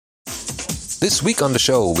This week on the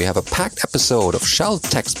show, we have a packed episode of shell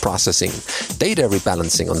text processing, data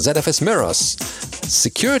rebalancing on ZFS mirrors,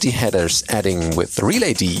 security headers adding with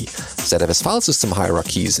RelayD, ZFS file system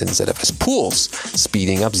hierarchies in ZFS pools,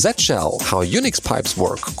 speeding up ZShell, how Unix pipes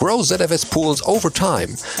work, grow ZFS pools over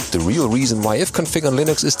time, the real reason why ifconfig on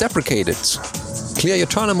Linux is deprecated, clear your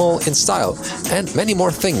terminal in style, and many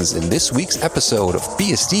more things in this week's episode of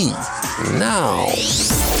BSD. Now.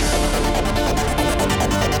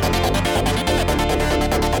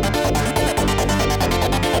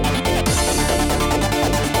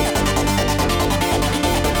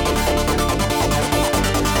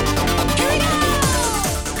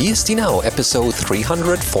 BSD Now, episode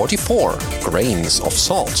 344, Grains of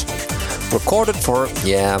Salt. Recorded for,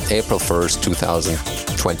 April 1st,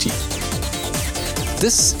 2020.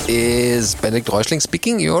 This is Benedikt Reuschling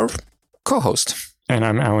speaking, your co-host. And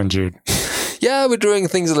I'm Alan Jude. Yeah, we're doing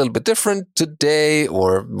things a little bit different today,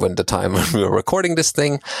 or when the time we were recording this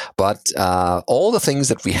thing. But all the things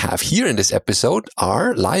that we have here in this episode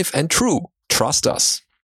are live and true. Trust us.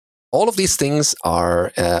 All of these things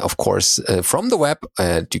are, of course, from the web,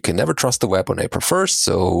 and you can never trust the web on April 1st.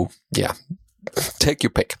 So, take your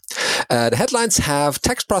pick. The headlines have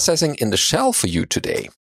text processing in the shell for you today.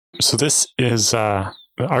 So this is, the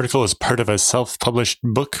article is part of a self-published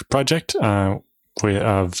book project of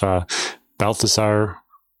Balthasar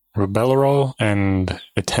Rubelero and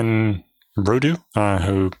Etienne Rodu,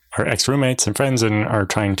 who are ex-roommates and friends and are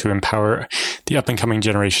trying to empower the up-and-coming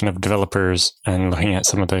generation of developers and looking at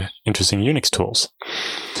some of the interesting Unix tools.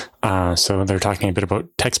 So they're talking a bit about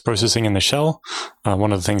text processing in the shell.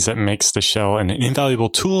 One of the things that makes the shell an invaluable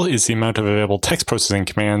tool is the amount of available text processing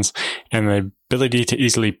commands and the ability to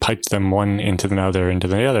easily pipe them one into the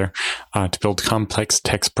other to build complex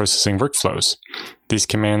text processing workflows. These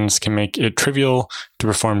commands can make it trivial to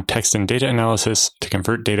perform text and data analysis, to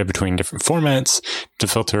convert data between different formats, to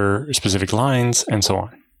filter specific lines, and so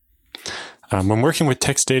on. When working with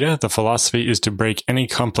text data, the philosophy is to break any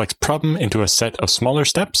complex problem into a set of smaller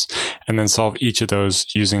steps and then solve each of those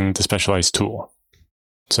using the specialized tool.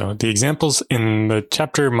 So the examples in the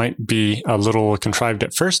chapter might be a little contrived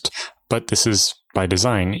at first, but this is by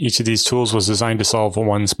design. Each of these tools was designed to solve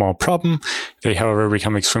one small problem. They, however,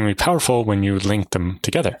 become extremely powerful when you link them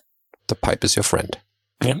together. The pipe is your friend.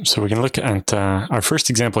 Yep. So we can look at our first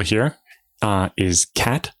example here is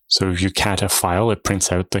cat. So if you cat a file, it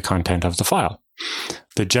prints out the content of the file.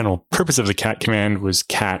 The general purpose of the cat command was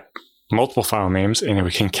cat multiple file names, and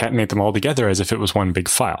we concatenate them all together as if it was one big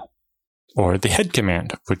file. Or the head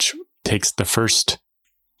command, which takes the first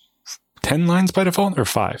 10 lines by default, or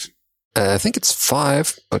 5? I think it's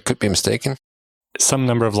 5, but could be mistaken. Some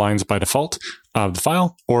number of lines by default of the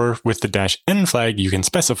file, or with the -n flag, you can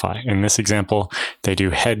specify. In this example, they do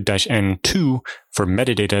head-n2 for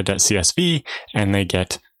metadata.csv, and they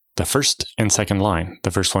get the first and second line,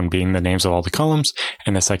 the first one being the names of all the columns,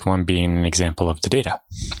 and the second one being an example of the data.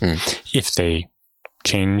 If they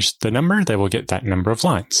change the number, they will get that number of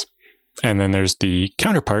lines. And then there's the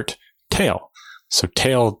counterpart, tail. So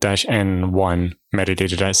tail-n1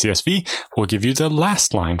 metadata.csv will give you the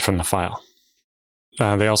last line from the file.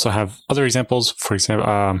 They also have other examples. For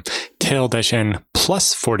example, tail-n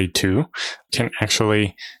plus 42 can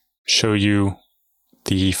actually show you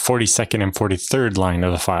the 42nd and 43rd line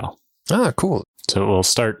of the file. Ah, cool. So it will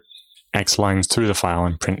start X lines through the file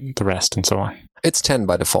and print the rest and so on. It's 10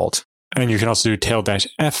 by default. And you can also do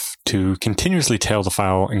tail-f to continuously tail the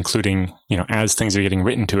file, including, as things are getting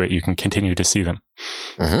written to it, you can continue to see them.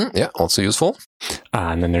 Yeah, also useful.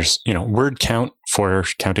 And then there's, word count for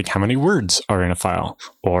counting how many words are in a file,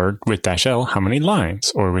 or with -l, how many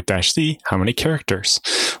lines, or with -c, how many characters,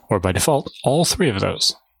 or by default, all 3 of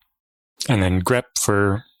those. And then grep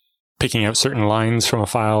for picking out certain lines from a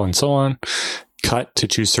file and so on. Cut to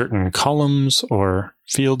choose certain columns or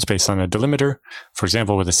fields based on a delimiter. For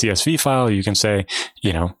example, with a CSV file, you can say,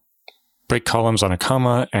 break columns on a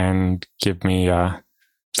comma and give me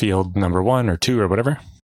field number 1 or 2 or whatever.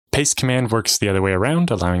 Paste command works the other way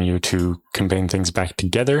around, allowing you to combine things back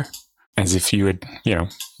together as if you would,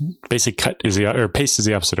 basic cut or paste is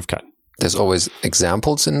the opposite of cut. There's always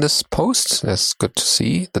examples in this post. It's good to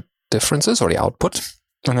see the differences or the output.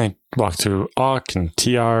 And they walk through awk and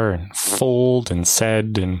tr and fold and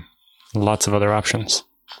sed and lots of other options.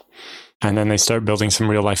 And then they start building some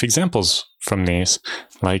real life examples from these,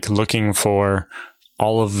 like looking for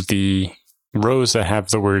all of the rows that have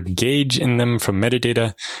the word gauge in them from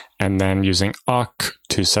metadata, and then using awk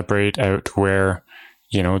to separate out where,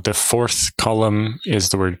 the 4th column is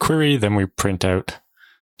the word query. Then we print out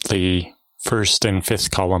the 1st and 5th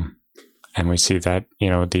column. And we see that,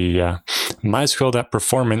 the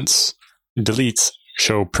MySQL.performance deletes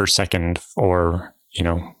show per second or,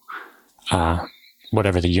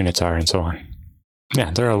 whatever the units are and so on.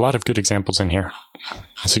 Yeah, there are a lot of good examples in here.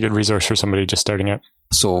 It's a good resource for somebody just starting out.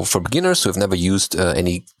 So for beginners who have never used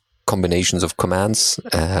any combinations of commands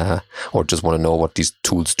or just want to know what these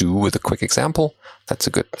tools do with a quick example, that's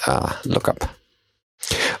a good lookup.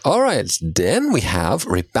 All right, then we have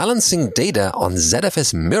rebalancing data on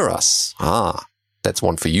ZFS mirrors. That's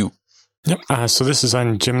one for you. Yep. So this is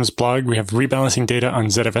on Jim's blog. We have rebalancing data on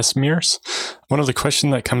ZFS mirrors. One of the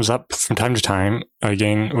questions that comes up from time to time,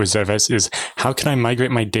 again, with ZFS is, how can I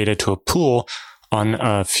migrate my data to a pool on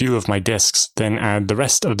a few of my disks, then add the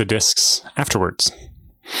rest of the disks afterwards?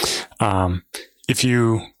 If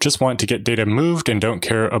you just want to get data moved and don't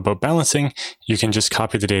care about balancing, you can just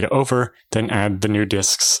copy the data over, then add the new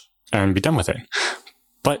disks and be done with it.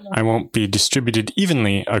 But I won't be distributed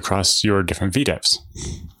evenly across your different VDEVs.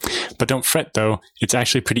 But don't fret though, it's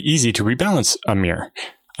actually pretty easy to rebalance a mirror.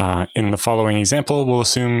 In the following example, we'll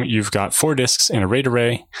assume you've got 4 disks in a RAID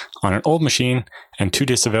array on an old machine and 2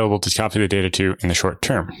 disks available to copy the data to in the short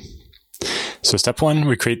term. So step 1,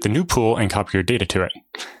 we create the new pool and copy your data to it.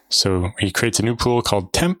 So he creates a new pool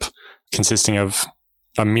called temp, consisting of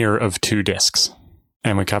a mirror of 2 disks.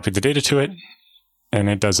 And we copy the data to it, and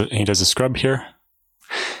he does a scrub here.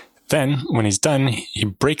 Then, when he's done, he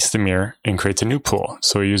breaks the mirror and creates a new pool.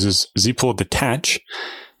 So he uses zpool detach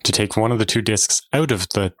to take one of the 2 disks out of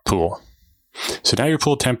the pool. So now your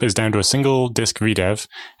pool temp is down to a single disk VDEV,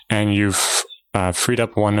 and you've freed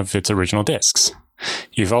up one of its original disks.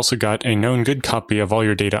 You've also got a known good copy of all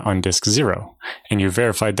your data on disk 0, and you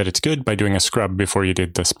verified that it's good by doing a scrub before you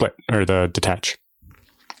did the split, or the detach.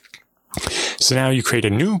 So now you create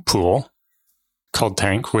a new pool called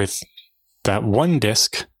tank with that one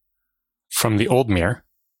disk from the old mirror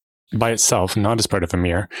by itself, not as part of a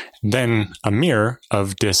mirror, then a mirror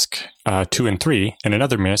of disk 2 and 3, and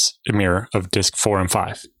another mirror of disk 4 and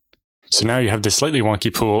 5. So now you have this slightly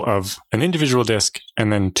wonky pool of an individual disk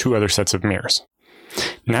and then 2 other sets of mirrors.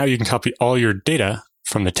 Now you can copy all your data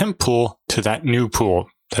from the temp pool to that new pool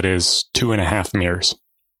that is 2.5 mirrors.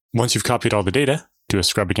 Once you've copied all the data, do a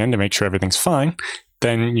scrub again to make sure everything's fine.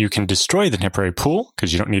 Then you can destroy the temporary pool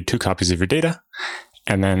because you don't need 2 copies of your data.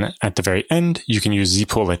 And then at the very end, you can use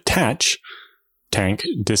zpool attach tank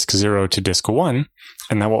disk 0 to disk 1,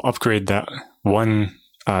 and that will upgrade that one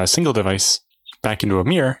single device back into a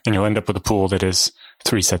mirror, and you'll end up with a pool that is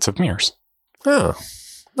 3 sets of mirrors. Oh,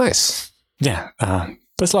 nice. Yeah,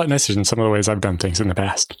 that's a lot nicer than some of the ways I've done things in the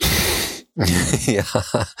past. Yeah.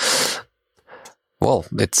 Well,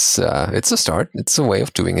 it's a start. It's a way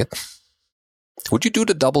of doing it. Would you do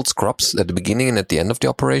the double scrubs at the beginning and at the end of the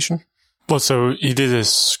operation? Well, so you did a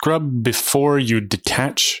scrub before you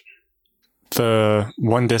detach the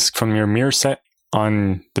one disk from your mirror set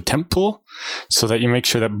on the temp pool so that you make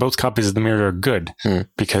sure that both copies of the mirror are good.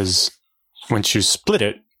 Because once you split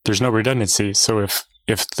it, there's no redundancy. So if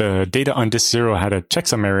the data on disk 0 had a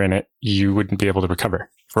checksum error in it, you wouldn't be able to recover.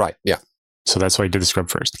 Right, yeah. So that's why you did the scrub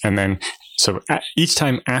first. And then, so each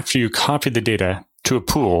time after you copy the data to a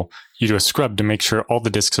pool, you do a scrub to make sure all the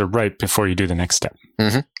disks are right before you do the next step.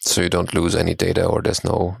 Mm-hmm. So you don't lose any data or there's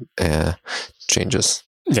no changes.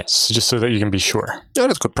 Yes, just so that you can be sure. Yeah,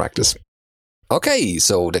 that's good practice. Okay,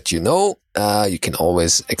 so that you know, you can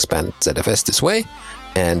always expand ZFS this way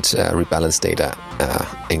and rebalance data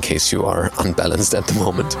in case you are unbalanced at the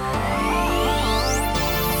moment.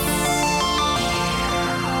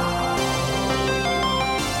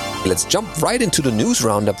 Let's jump right into the news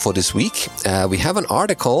roundup for this week. We have an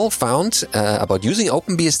article found about using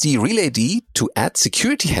OpenBSD RelayD to add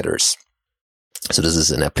security headers. So this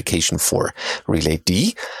is an application for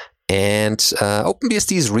RelayD. And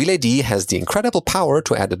OpenBSD's RelayD has the incredible power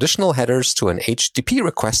to add additional headers to an HTTP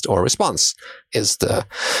request or response, is the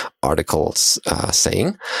article's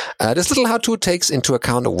saying. This little how-to takes into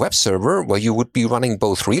account a web server where you would be running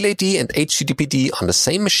both RelayD and HTTPD on the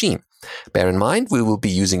same machine. Bear in mind, we will be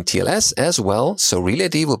using TLS as well, so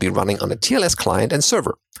RelayD will be running on a TLS client and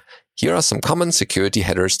server. Here are some common security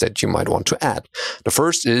headers that you might want to add. The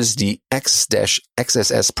first is the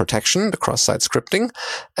X-XSS protection, the cross-site scripting.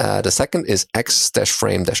 The second is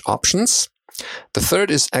X-frame-options. The third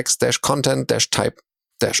is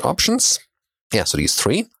X-content-type-options. Yeah, so these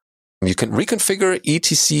 3. You can reconfigure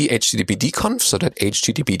etc httpdconf so that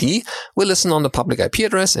httpd will listen on the public IP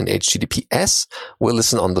address and https will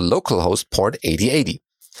listen on the localhost port 8080.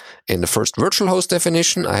 In the first virtual host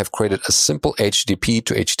definition, I have created a simple HTTP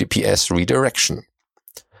to HTTPS redirection.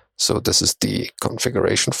 So this is the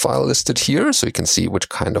configuration file listed here, so you can see which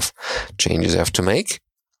kind of changes you have to make.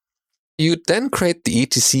 You then create the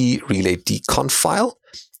etc relayDconf file.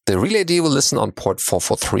 The relay D will listen on port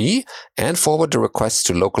 443 and forward the request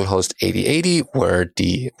to localhost 8080, where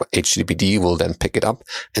the HTTPD will then pick it up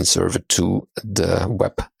and serve it to the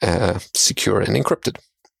web secure and encrypted.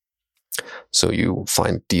 So you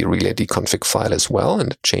find the relay D config file as well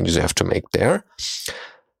and the changes you have to make there.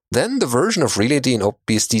 Then the version of relay D in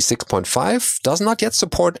OpenBSD 6.5 does not yet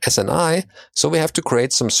support SNI, so we have to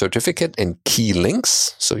create some certificate and key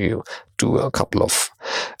links. So you do a couple of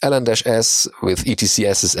ln-s with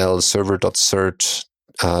etcssl server.cert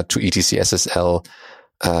to etcssl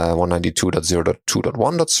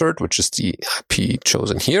 192.0.2.1.cert, which is the IP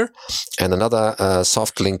chosen here, and another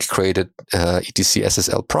soft link created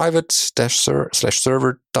etcssl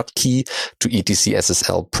private-server.key to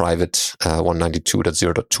etcssl private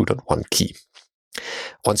 192.0.2.1 key.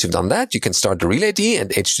 Once you've done that, you can start the relay D and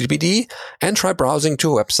HTTPD and try browsing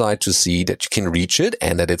to a website to see that you can reach it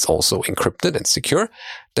and that it's also encrypted and secure.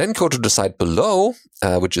 Then go to the site below,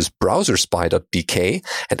 which is browserspy.dk,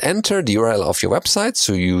 and enter the URL of your website.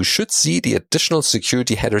 So you should see the additional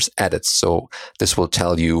security headers added. So this will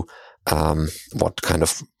tell you what kind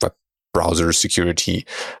of web browser security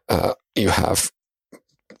you have,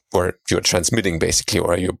 or you're transmitting basically,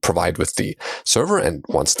 or you provide with the server. And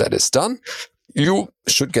once that is done, you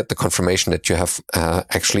should get the confirmation that you have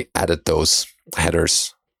actually added those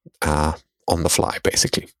headers on the fly,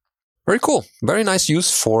 basically. Very cool. Very nice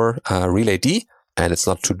use for Relay D, and it's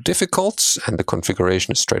not too difficult, and the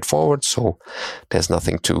configuration is straightforward, so there's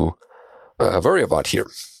nothing to worry about here.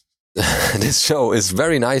 This show is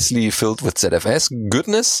very nicely filled with ZFS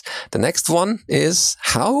goodness. The next one is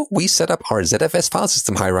how we set up our ZFS file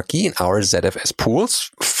system hierarchy in our ZFS pools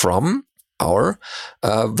from our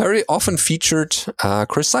very often featured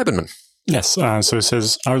Chris Seibenman. Yes, so it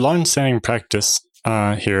says our long-standing practice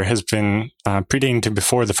here has been predating to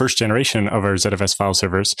before the first generation of our ZFS file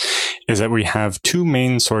servers is that we have two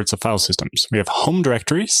main sorts of file systems. We have home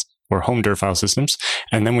directories, or home dir file systems,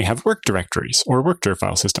 and then we have work directories, or work dir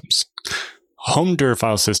file systems. Home dir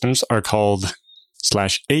file systems are called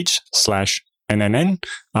 /h/NNN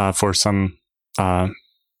for some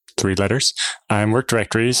 3 letters, and work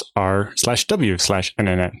directories are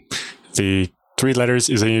 /w/NNN. The 3 letters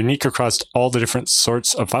is a unique across all the different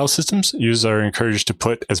sorts of file systems. Users are encouraged to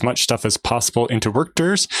put as much stuff as possible into work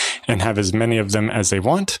dirs and have as many of them as they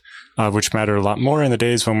want, which matter a lot more in the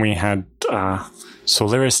days when we had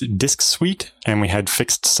Solaris Disk Suite and we had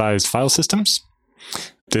fixed sized file systems.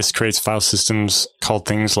 This creates file systems called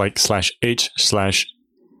things like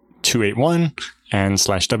 /h/281 and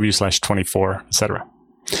 /w/24, etc.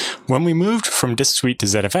 When we moved from Disk Suite to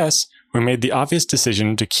ZFS, we made the obvious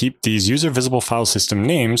decision to keep these user-visible file system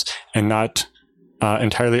names and not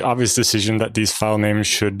entirely obvious decision that these file names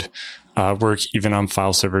should work even on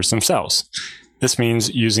file servers themselves. This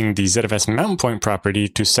means using the ZFS mount point property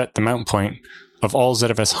to set the mount point of all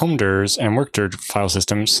ZFS home dirs and work dir file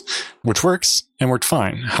systems, which works and worked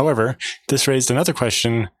fine. However, this raised another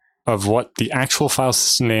question of what the actual file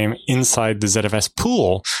system name inside the ZFS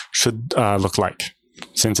pool should look like,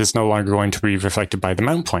 since it's no longer going to be reflected by the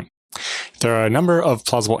mount point. There are a number of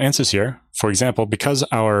plausible answers here. For example, because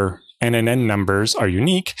our NNN numbers are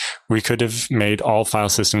unique, we could have made all file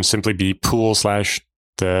systems simply be pool /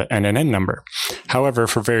 the NNN number. However,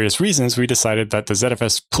 for various reasons, we decided that the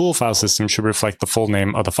ZFS pool file system should reflect the full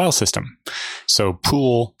name of the file system. So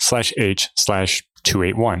pool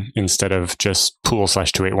 /h/281 instead of just pool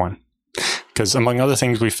 /281. Because among other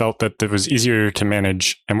things, we felt that it was easier to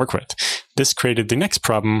manage and work with. This created the next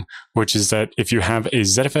problem, which is that if you have a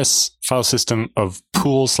ZFS file system of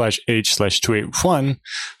pool /h/281,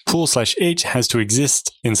 pool /h has to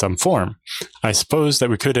exist in some form. I suppose that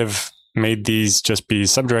we could have made these just be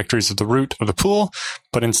subdirectories of the root of the pool,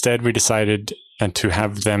 but instead we decided to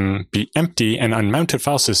have them be empty and unmounted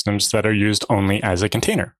file systems that are used only as a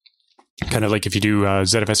container. Kind of like if you do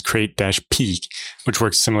ZFS create-p, which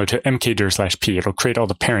works similar to mkdir/p. It'll create all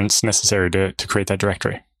the parents necessary to create that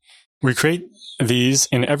directory. We create these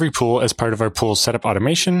in every pool as part of our pool setup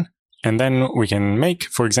automation, and then we can make,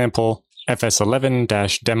 for example,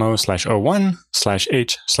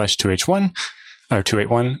 fs11-demo/01/h/2h1 or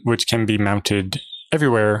 281, which can be mounted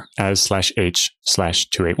everywhere as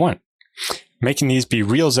 /h/281. Making these be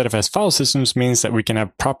real ZFS file systems means that we can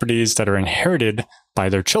have properties that are inherited by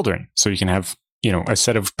their children. So you can have, a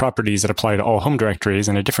set of properties that apply to all home directories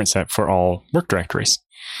and a different set for all work directories.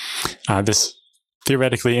 This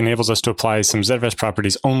theoretically enables us to apply some ZFS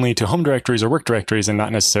properties only to home directories or work directories and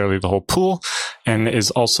not necessarily the whole pool, and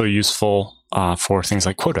is also useful for things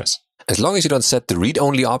like quotas. As long as you don't set the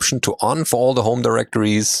read-only option to on for all the home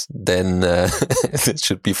directories, then it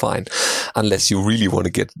should be fine. Unless you really want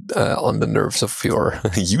to get on the nerves of your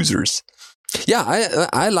users. Yeah,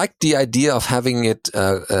 I like the idea of having it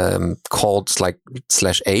called like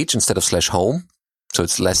 /h instead of /home. So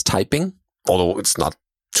it's less typing, although it's not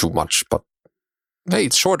too much, but hey,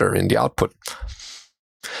 it's shorter in the output.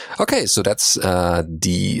 Okay, so that's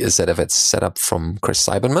the ZFS setup from Chris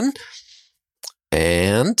Seiberman.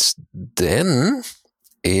 And then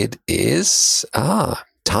it is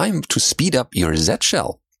time to speed up your Z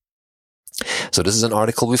shell. So this is an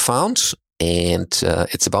article we found, and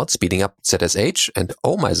it's about speeding up ZSH and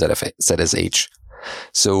oh my ZSH.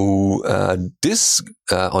 So this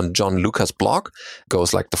on John Lucas' blog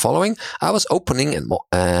goes like the following. I was opening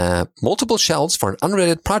multiple shells for an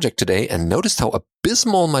unrelated project today and noticed how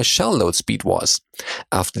abysmal my shell load speed was.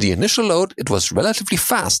 After the initial load, it was relatively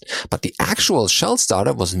fast, but the actual shell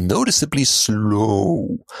startup was noticeably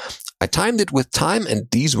slow. I timed it with time, and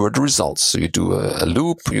these were the results. So you do a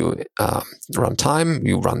loop, you run time,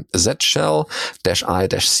 you run Z shell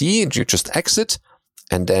 -I-C, and you just exit,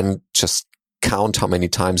 and then just count how many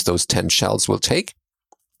times those 10 shells will take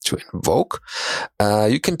to invoke.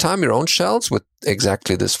 You can time your own shells with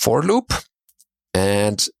exactly this for loop.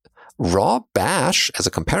 And raw bash, as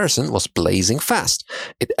a comparison, was blazing fast.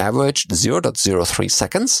 It averaged 0.03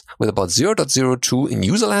 seconds with about 0.02 in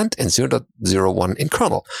userland and 0.01 in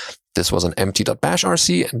kernel. This was an empty.bash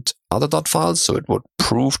RC and other dot files, so it would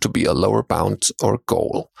prove to be a lower bound or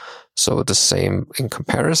goal. So the same in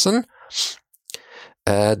comparison.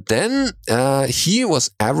 Then he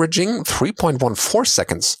was averaging 3.14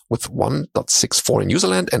 seconds with 1.64 in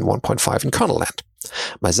userland and 1.5 in kernel land.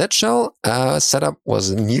 My Z shell setup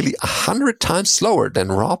was nearly 100 times slower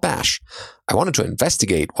than raw bash. I wanted to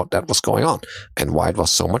investigate what that was going on and why it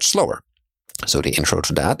was so much slower. So the intro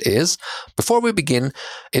to that is, before we begin,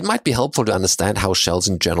 it might be helpful to understand how shells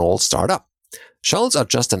in general start up. Shells are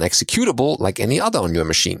just an executable like any other on your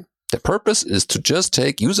machine. Their purpose is to just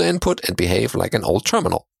take user input and behave like an old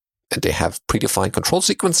terminal. And they have predefined control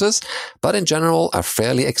sequences, but in general are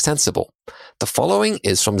fairly extensible. The following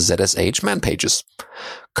is from ZSH man pages.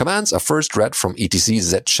 Commands are first read from etc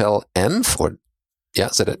zshell-env,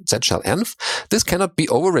 zshell-env. This cannot be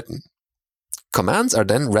overwritten. Commands are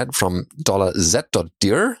then read from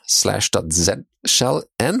 $z.dir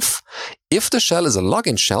 /.zshell-env. If the shell is a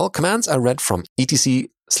login shell, commands are read from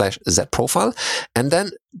etc/zprofile and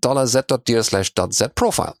then $z.dir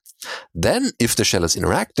 /.zprofile. Then, if the shell is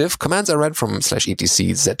interactive, commands are read from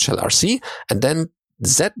 /etc zshellrc and then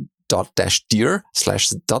z.dir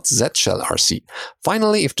 /.zshellrc.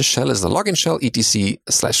 Finally, if the shell is a login shell,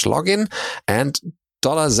 etc/login and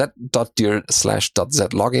 $z.dir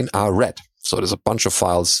 /.zlogin are read. So there's a bunch of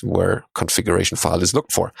files where configuration file is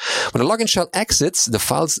looked for. When a login shell exits, the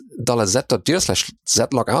files $z.dir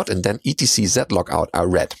 /zlogout and then etc zlogout are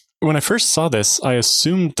read. When I first saw this, I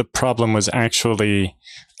assumed the problem was actually,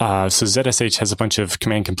 so ZSH has a bunch of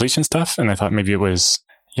command completion stuff, and I thought maybe it was,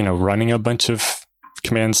 running a bunch of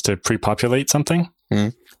commands to pre-populate something.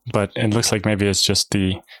 Mm. But it looks like maybe it's just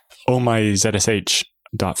the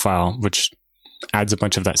ohmyzsh.file, which adds a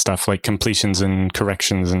bunch of that stuff, like completions and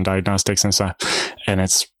corrections and diagnostics and stuff. And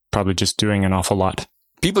it's probably just doing an awful lot.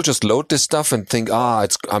 People just load this stuff and think,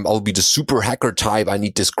 I'll be the super hacker type. I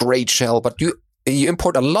need this great shell. But you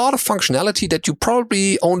import a lot of functionality that you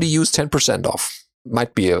probably only use 10% of.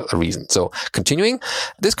 Might be a reason. So continuing,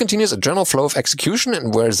 this continues a general flow of execution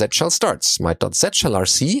and where zshell starts.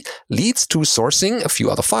 My.zshellrc leads to sourcing a few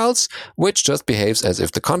other files, which just behaves as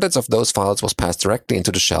if the contents of those files was passed directly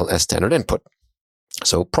into the shell as standard input.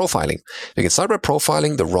 So profiling. You can start by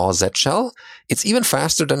profiling the raw Z shell. It's even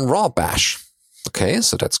faster than raw bash. Okay,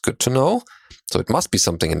 so that's good to know. So it must be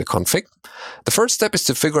something in the config. The first step is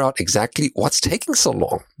to figure out exactly what's taking so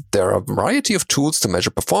long. There are a variety of tools to measure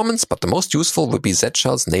performance, but the most useful will be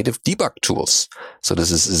ZShell's native debug tools. So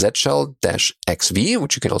this is zshell-xv,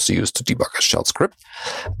 which you can also use to debug a shell script.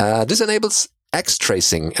 This enables X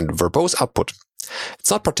tracing and verbose output. It's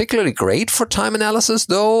not particularly great for time analysis,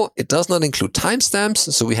 though. It does not include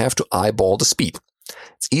timestamps, so we have to eyeball the speed.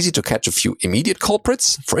 It's easy to catch a few immediate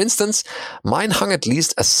culprits. For instance, mine hung at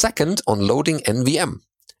least a second on loading NVM.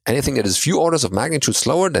 Anything that is few orders of magnitude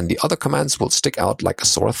slower than the other commands will stick out like a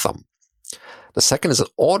sore thumb. The second is an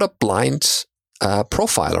order blind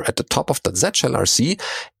profiler at the top of the zshellrc.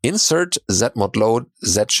 Insert zmodload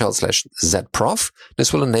zshell/zprof.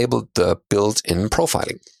 This will enable the built-in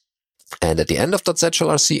profiling. And at the end of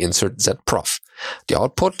 .zshellrc, insert zprof. The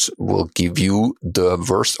output will give you the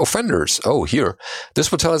worst offenders. Oh, here.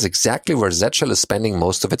 This will tell us exactly where zshell is spending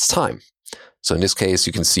most of its time. So in this case,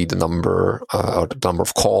 you can see the number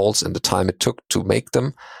of calls and the time it took to make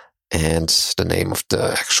them, and the name of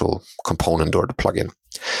the actual component or the plugin.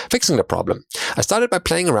 Fixing the problem. I started by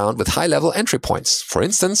playing around with high-level entry points. For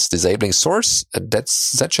instance, disabling source,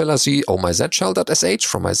 that's zshellrc, myzshell.sh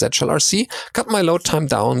from my zshellrc, cut my load time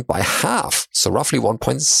down by half, so roughly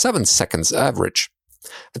 1.7 seconds average.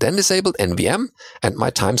 I then disabled NVM, and my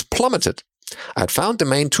times plummeted. I had found the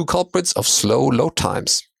main two culprits of slow load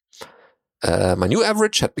times. My new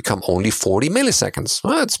average had become only 40 milliseconds.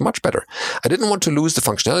 Well, that's much better. I didn't want to lose the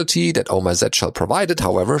functionality that myzshell provided,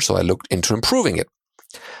 however, so I looked into improving it.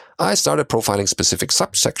 I started profiling specific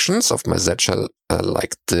subsections of myzshell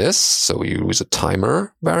like this. So we use a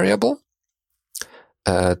timer variable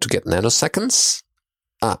to get nanoseconds.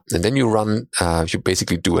 And then you run, you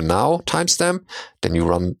basically do a now timestamp. Then you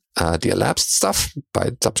run the elapsed stuff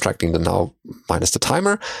by subtracting the now minus the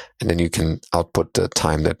timer. And then you can output the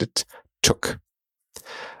time that it took.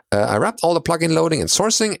 I wrapped all the plugin loading and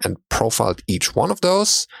sourcing and profiled each one of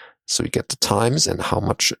those. So you get the times and how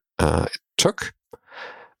much it took.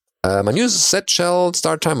 My new zshell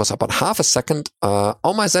start time was about half a second.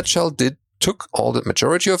 myzshell took all the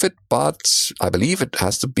majority of it, but I believe it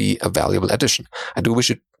has to be a valuable addition. I do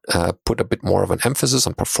wish it put a bit more of an emphasis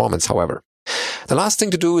on performance, however. The last thing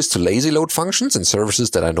to do is to lazy load functions and services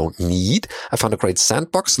that I don't need. I found a great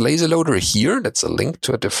sandbox lazy loader here. That's a link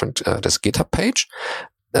to a different this GitHub page.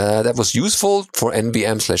 That was useful for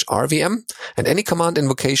nvm/rvm, and any command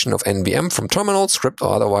invocation of nvm from terminal, script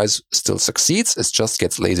or otherwise still succeeds. It just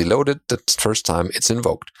gets lazy loaded the first time it's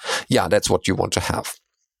invoked. Yeah, that's what you want to have.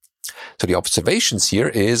 So the observations here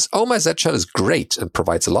is, myzshell is great and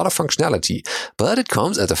provides a lot of functionality, but it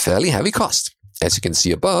comes at a fairly heavy cost. As you can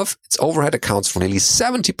see above, its overhead accounts for nearly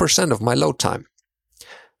 70% of my load time.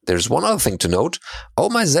 There's one other thing to note.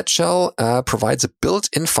 myzshell provides a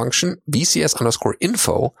built-in function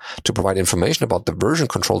vcs_info to provide information about the version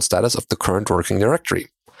control status of the current working directory.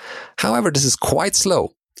 However, this is quite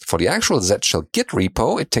slow. For the actual zshell git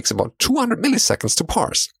repo, it takes about 200 milliseconds to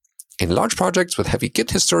parse. In large projects with heavy Git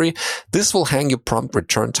history, this will hang your prompt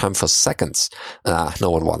return time for seconds. No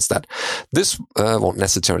one wants that. This won't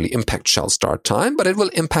necessarily impact shell start time, but it will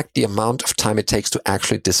impact the amount of time it takes to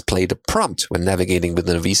actually display the prompt when navigating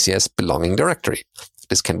within a VCS belonging directory.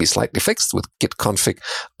 This can be slightly fixed with git config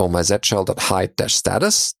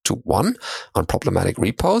myzshell.hide-status to 1 on problematic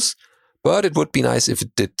repos, but it would be nice if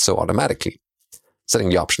it did so automatically. Setting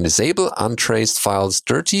the option disable untraced files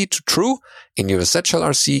dirty to true in your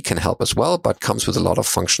zshellrc can help as well, but comes with a lot of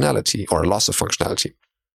functionality or a loss of functionality.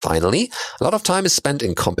 Finally, a lot of time is spent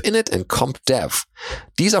in comp_init and comp_dev.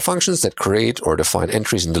 These are functions that create or define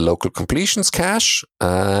entries in the local completions cache,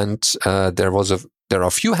 and there are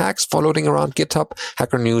a few hacks floating around GitHub,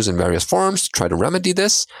 Hacker News, and various forums to try to remedy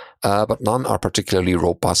this, but none are particularly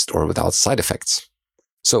robust or without side effects.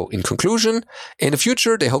 So, in conclusion, in the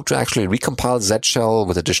future, they hope to actually recompile zshell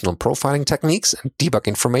with additional profiling techniques and debug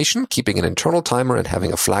information, keeping an internal timer and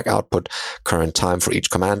having a flag output current time for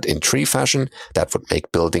each command in tree fashion. That would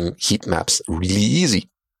make building heat maps really easy.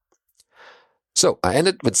 So, I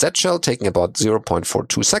ended with zshell taking about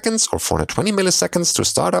 0.42 seconds or 420 milliseconds to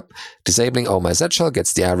start up. Disabling myzshell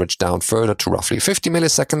gets the average down further to roughly 50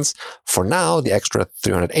 milliseconds. For now, the extra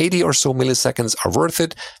 380 or so milliseconds are worth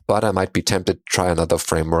it, but I might be tempted to try another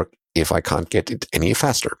framework if I can't get it any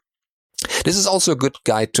faster. This is also a good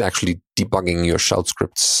guide to actually debugging your shell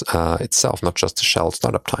scripts itself, not just the shell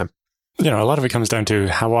startup time. A lot of it comes down to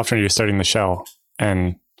how often are you starting the shell,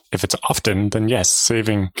 and if it's often, then yes,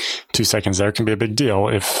 saving 2 seconds there can be a big deal.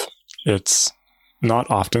 If it's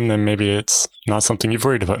not often, then maybe it's not something you've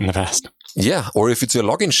worried about in the past. Yeah, or if it's a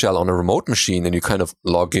login shell on a remote machine and you kind of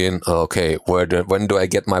log in, okay, when do I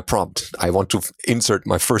get my prompt? I want to insert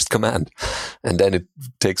my first command. And then it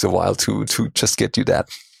takes a while to just get you that.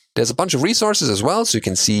 There's a bunch of resources as well, so you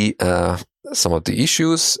can see some of the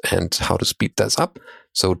issues and how to speed this up.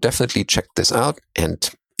 So definitely check this out. And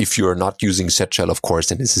if you're not using zshell, of course,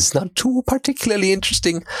 then this is not too particularly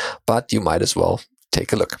interesting, but you might as well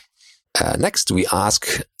take a look. Next, we ask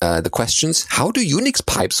the questions, how do Unix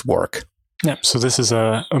pipes work? Yeah, so this is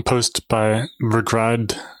a post by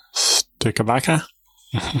Vergrad Stikavaka.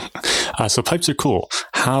 So pipes are cool.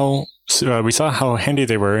 We saw how handy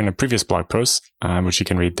they were in a previous blog post, which you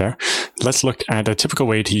can read there. Let's look at a typical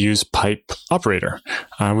way to use pipe operator.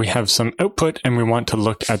 We have some output, and we want to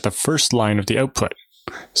look at the first line of the output.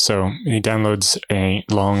 So he downloads a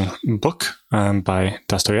long book by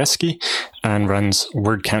Dostoevsky and runs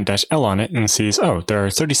word count-l on it and sees, there are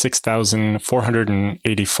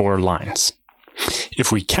 36,484 lines.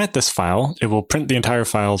 If we cat this file, it will print the entire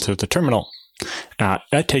file to the terminal.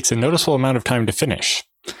 That takes a noticeable amount of time to finish.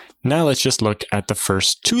 Now let's just look at the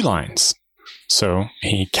first 2 lines. So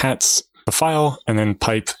he cats the file and then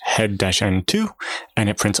pipe head-n2, and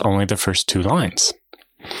it prints only the first 2 lines.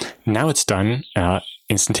 Now it's done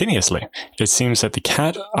instantaneously. It seems that the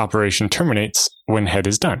cat operation terminates when head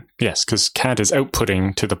is done. Yes, because cat is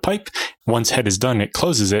outputting to the pipe. Once head is done, it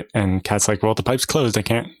closes it, and cat's like, well, the pipe's closed. I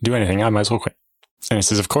can't do anything. I might as well quit. And it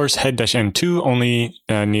says, of course, head-n2 only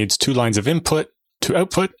needs 2 lines of input to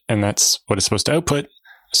output, and that's what it's supposed to output.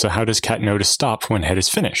 So how does cat know to stop when head is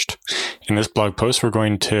finished? In this blog post, we're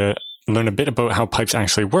going to learn a bit about how pipes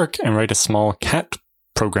actually work and write a small cat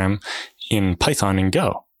program in Python and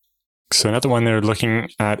Go. So another one, they're looking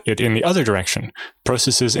at it in the other direction.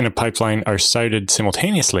 Processes in a pipeline are started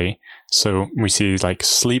simultaneously. So we see like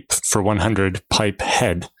sleep for 100, pipe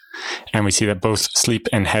head. And we see that both sleep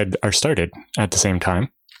and head are started at the same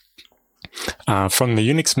time. From the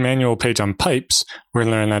Unix manual page on pipes, we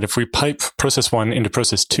learn that if we pipe process 1 into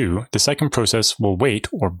process 2, the second process will wait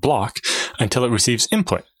or block until it receives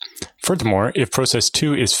input. Furthermore, if process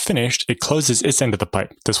 2 is finished, it closes its end of the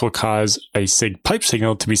pipe. This will cause a SIG pipe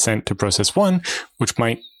signal to be sent to process 1, which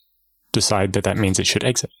might decide that means it should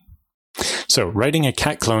exit. So, writing a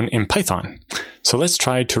cat clone in Python. So let's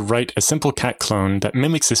try to write a simple cat clone that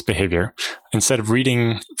mimics this behavior. Instead of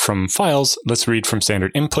reading from files, let's read from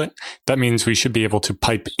standard input. That means we should be able to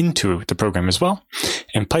pipe into the program as well.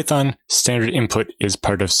 In Python, standard input is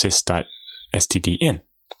part of sys.stdin.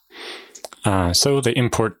 So they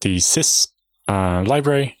import the sys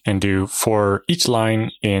library and do for each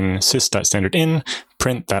line in sys.standardin,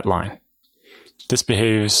 print that line. This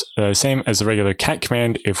behaves the same as the regular cat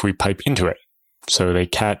command if we pipe into it. So they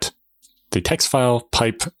cat the text file,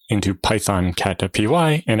 pipe into python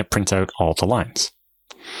cat.py, and it prints out all the lines.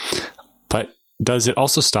 But does it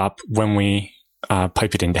also stop when we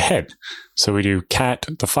pipe it into head? So we do cat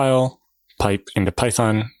the file, pipe into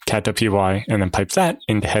python cat.py, and then pipe that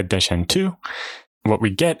into head-n2. What we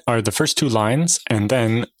get are the first 2 lines, and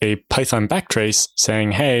then a Python backtrace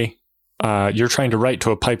saying, hey, you're trying to write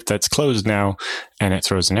to a pipe that's closed now, and it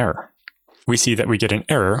throws an error. We see that we get an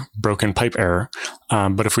error, broken pipe error,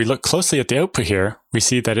 but if we look closely at the output here, we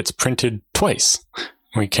see that it's printed twice.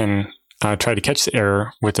 We can try to catch the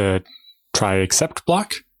error with a try except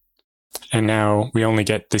block, and now we only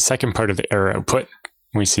get the second part of the error output.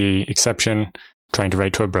 We see exception trying to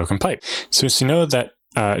write to a broken pipe. So as you know that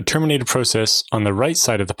a terminated process on the right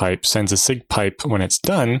side of the pipe sends a SIG pipe when it's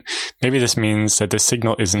done, maybe this means that the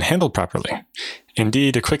signal isn't handled properly.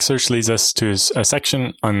 Indeed, a quick search leads us to a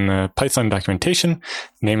section on the Python documentation,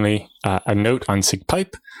 namely a note on SIG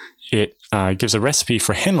pipe. It gives a recipe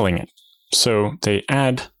for handling it. So they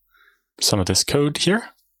add some of this code here,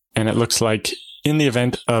 and it looks like in the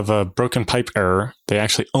event of a broken pipe error, they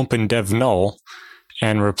actually open dev null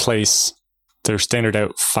and replace their standard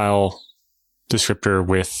out file descriptor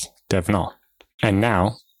with dev null. And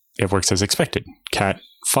now it works as expected. Cat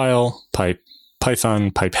file, pipe, Python,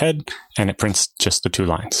 pipe head, and it prints just the 2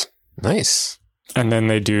 lines. Nice. And then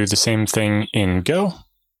they do the same thing in Go,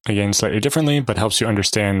 again, slightly differently, but helps you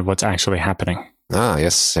understand what's actually happening. Ah,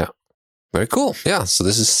 yes. Yeah. Very cool. Yeah. So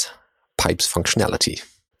this is pipes functionality.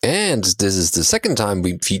 And this is the second time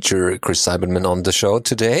we feature Chris Seiberman on the show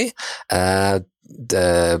today.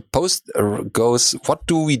 The post goes, what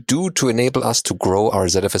do we do to enable us to grow our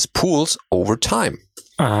ZFS pools over time?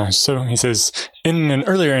 So he says, in an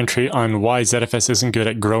earlier entry on why ZFS isn't good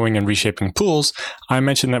at growing and reshaping pools, I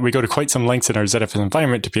mentioned that we go to quite some lengths in our ZFS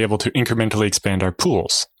environment to be able to incrementally expand our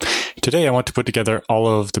pools. Today, I want to put together all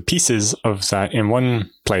of the pieces of that in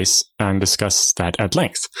one place and discuss that at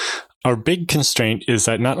length. Our big constraint is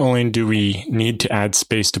that not only do we need to add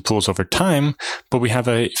space to pools over time, but we have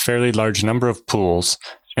a fairly large number of pools,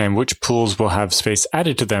 and which pools will have space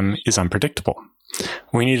added to them is unpredictable.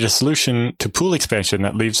 We need a solution to pool expansion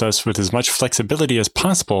that leaves us with as much flexibility as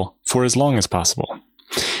possible for as long as possible.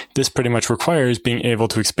 This pretty much requires being able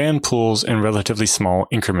to expand pools in relatively small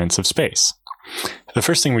increments of space. The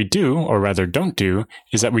first thing we do, or rather don't do,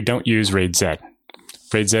 is that we don't use RAID Z.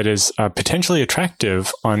 RAID Z is potentially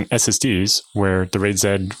attractive on SSDs, where the RAID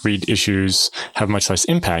Z read issues have much less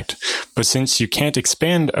impact. But since you can't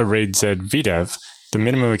expand a RAID Z VDEV, the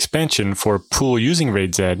minimum expansion for a pool using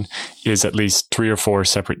RAID Z is at least 3 or 4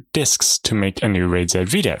 separate disks to make a new RAID Z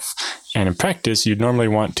VDEV. And in practice, you'd normally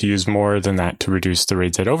want to use more than that to reduce the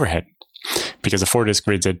RAID Z overhead. Because a 4-disk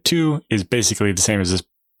RAID Z2 is basically the same as a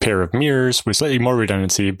pair of mirrors with slightly more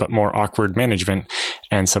redundancy, but more awkward management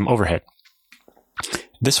and some overhead.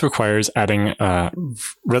 This requires adding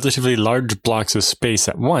relatively large blocks of space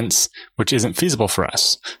at once, which isn't feasible for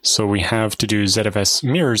us. So we have to do ZFS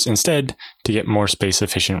mirrors instead to get more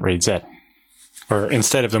space-efficient RAID Z. Or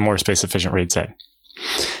instead of the more space-efficient RAID Z.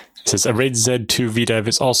 It says a RAID Z2 VDEV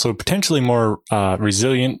is also potentially more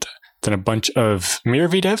resilient than a bunch of mirror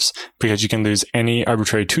VDEVs because you can lose any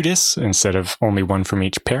arbitrary 2 disks instead of only one from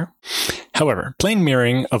each pair. However, plain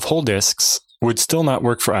mirroring of whole disks would still not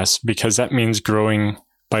work for us because that means growing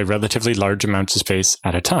by relatively large amounts of space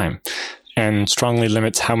at a time and strongly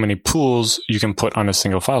limits how many pools you can put on a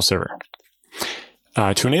single file server.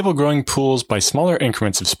 To enable growing pools by smaller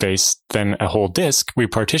increments of space than a whole disk, we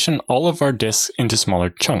partition all of our disks into smaller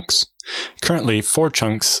chunks. Currently, 4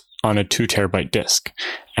 chunks on a 2 terabyte disk,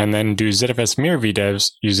 and then do ZFS mirror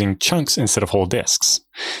VDEVs using chunks instead of whole disks.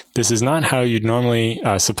 This is not how you'd normally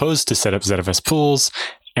supposed to set up ZFS pools,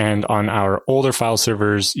 and on our older file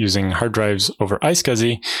servers using hard drives over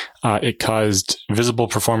iSCSI, it caused visible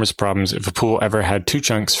performance problems if a pool ever had 2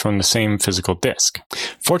 chunks from the same physical disk.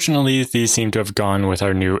 Fortunately, these seem to have gone with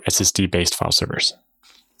our new SSD-based file servers.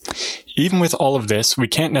 Even with all of this, we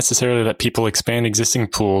can't necessarily let people expand existing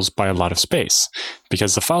pools by a lot of space,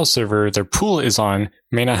 because the file server their pool is on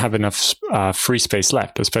may not have enough free space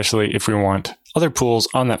left, especially if we want other pools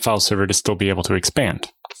on that file server to still be able to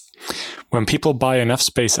expand. When people buy enough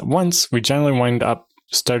space at once, we generally wind up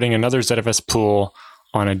starting another ZFS pool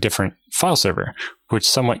on a different file server, which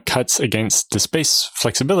somewhat cuts against the space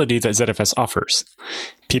flexibility that ZFS offers.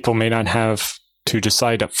 People may not have to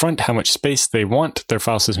decide up front how much space they want their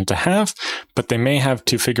file system to have, but they may have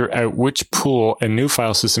to figure out which pool a new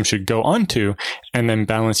file system should go onto and then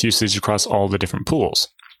balance usage across all the different pools.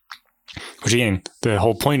 Which again, the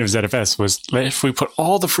whole point of ZFS was if we put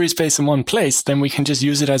all the free space in one place, then we can just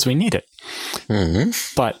use it as we need it. Mm-hmm.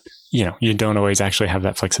 But, you don't always actually have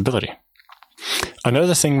that flexibility.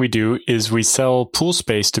 Another thing we do is we sell pool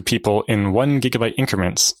space to people in 1 gigabyte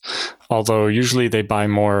increments, although usually they buy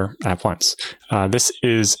more at once. This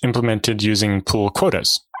is implemented using pool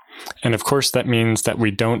quotas. And of course, that means that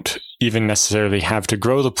we don't even necessarily have to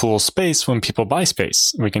grow the pool space when people buy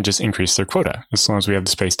space. We can just increase their quota as long as we have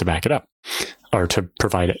the space to back it up or to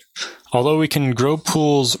provide it. Although we can grow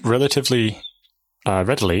pools relatively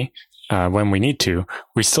readily when we need to,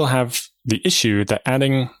 we still have the issue that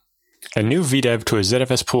adding a new VDEV to a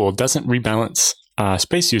ZFS pool doesn't rebalance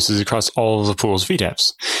space uses across all of the pool's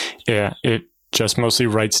VDEVs. It just mostly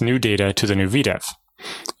writes new data to the new VDEV.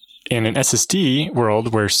 In an SSD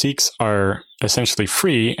world where seeks are essentially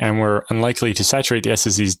free and we're unlikely to saturate the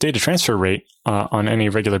SSD's data transfer rate on any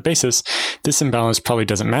regular basis, this imbalance probably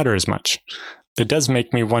doesn't matter as much. It does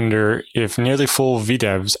make me wonder if nearly full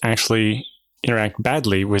VDEVs actually interact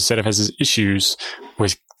badly with ZFS's issues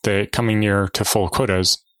with the coming near to full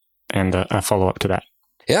quotas, and a follow-up to that.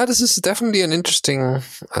 Yeah, this is definitely an interesting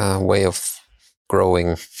way of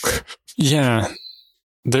growing. Yeah,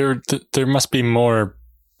 there must be more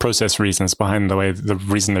process reasons behind the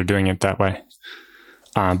reason they're doing it that way.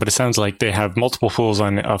 But it sounds like they have multiple pools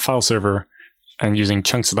on a file server and using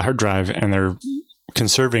chunks of the hard drive, and they're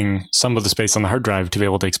conserving some of the space on the hard drive to be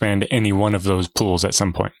able to expand any one of those pools at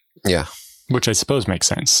some point. Yeah. Which I suppose makes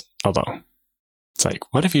sense, although it's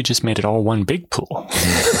like, what if you just made it all one big pool?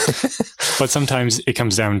 But sometimes it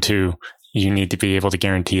comes down to you need to be able to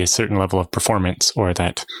guarantee a certain level of performance, or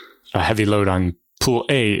that a heavy load on pool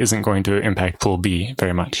A isn't going to impact pool B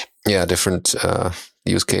very much. Yeah, different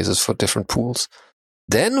use cases for different pools.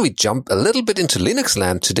 Then we jump a little bit into Linux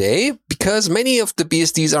land today, because many of the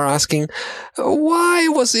BSDs are asking, why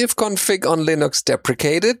was ifconfig on Linux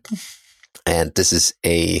deprecated? And this is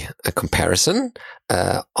a comparison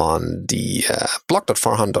on the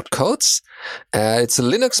blog.farhan.codes. It's a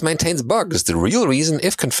Linux maintains bugs. The real reason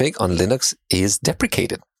ifconfig on Linux is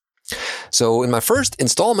deprecated. So in my first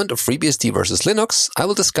installment of FreeBSD versus Linux, I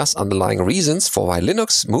will discuss underlying reasons for why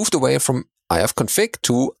Linux moved away from ifconfig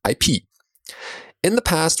to IP. In the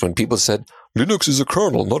past, when people said, Linux is a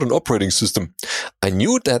kernel, not an operating system, I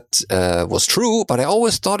knew that was true, but I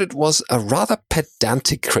always thought it was a rather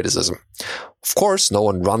pedantic criticism. Of course, no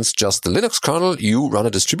one runs just the Linux kernel, you run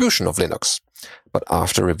a distribution of Linux. But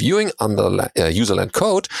after reviewing userland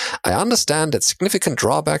code, I understand that significant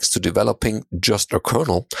drawbacks to developing just a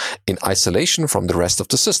kernel in isolation from the rest of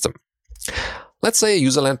the system. Let's say a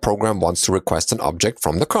userland program wants to request an object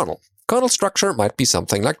from the kernel. Kernel structure might be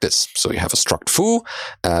something like this. So you have a struct foo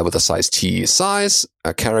with a size t size,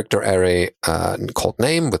 a character array called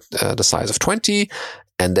name with the size of 20,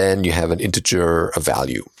 and then you have an integer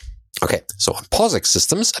value. Okay, so on POSIX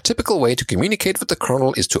systems, a typical way to communicate with the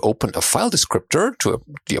kernel is to open a file descriptor to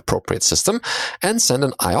the appropriate system and send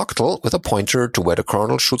an ioctl with a pointer to where the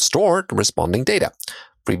kernel should store the responding data.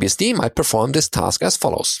 FreeBSD might perform this task as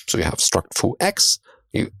follows. So you have struct foo x,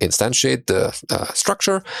 you instantiate the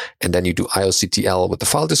structure, and then you do ioctl with the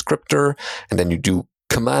file descriptor, and then you do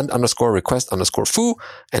command _ request _ foo,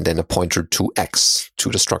 and then a pointer to x, to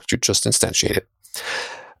the struct you just instantiated.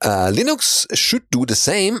 Linux should do the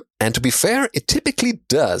same, and to be fair, it typically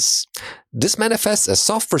does. This manifests as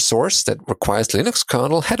software source that requires Linux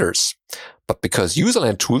kernel headers. But because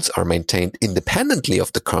userland tools are maintained independently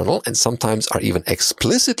of the kernel and sometimes are even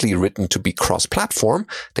explicitly written to be cross-platform,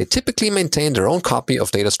 they typically maintain their own copy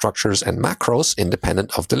of data structures and macros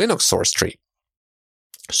independent of the Linux source tree.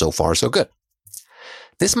 So far, so good.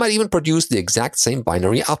 This might even produce the exact same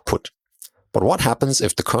binary output. But what happens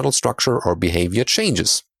if the kernel structure or behavior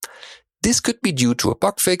changes? This could be due to a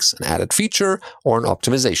bug fix, an added feature, or an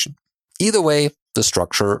optimization. Either way, the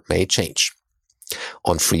structure may change.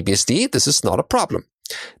 On FreeBSD, this is not a problem.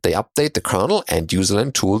 They update the kernel and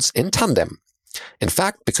userland tools in tandem. In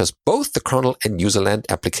fact, because both the kernel and userland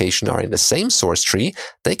application are in the same source tree,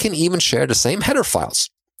 they can even share the same header files.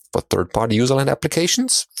 For third-party userland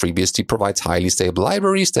applications, FreeBSD provides highly stable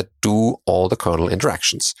libraries that do all the kernel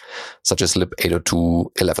interactions, such as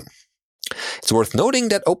lib802.11. It's worth noting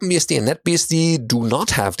that OpenBSD and NetBSD do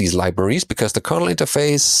not have these libraries because the kernel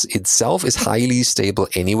interface itself is highly stable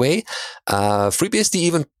anyway. FreeBSD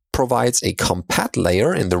even provides a compat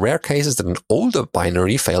layer in the rare cases that an older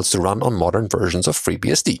binary fails to run on modern versions of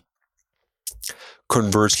FreeBSD.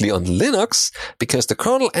 Conversely, on Linux, because the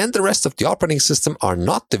kernel and the rest of the operating system are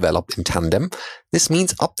not developed in tandem, this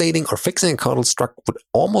means updating or fixing a kernel struct would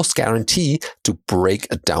almost guarantee to break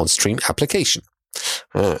a downstream application.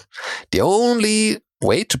 The only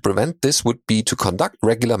way to prevent this would be to conduct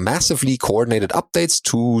regular, massively coordinated updates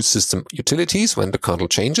to system utilities when the kernel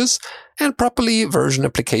changes, and properly version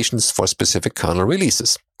applications for specific kernel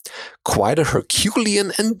releases. Quite a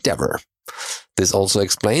Herculean endeavor. This also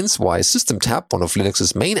explains why SystemTap, one of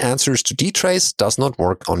Linux's main answers to dtrace, does not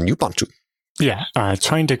work on Ubuntu. Yeah,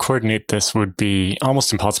 trying to coordinate this would be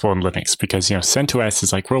almost impossible in Linux because, CentOS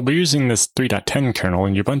is like, well, we're using this 3.10 kernel,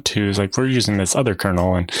 and Ubuntu is like, we're using this other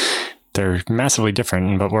kernel, and they're massively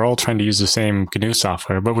different, but we're all trying to use the same GNU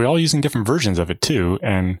software, but we're all using different versions of it too.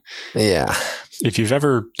 And yeah, if you've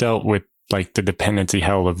ever dealt with like the dependency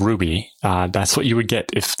hell of Ruby, that's what you would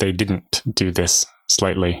get if they didn't do this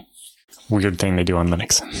slightly weird thing they do on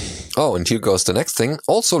Linux. Oh, and here goes the next thing.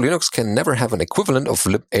 Also, Linux can never have an equivalent of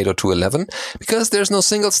lib802.11 because there's no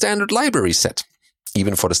single standard library set.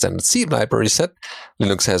 Even for the standard C library set,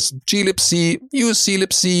 Linux has glibc,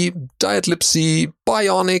 usclibc, diatlibc,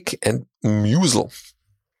 bionic, and musl.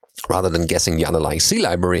 Rather than guessing the underlying C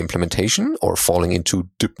library implementation or falling into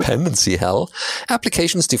dependency hell,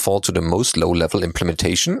 applications default to the most low-level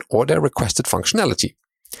implementation or their requested functionality.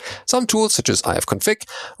 Some tools, such as ifconfig,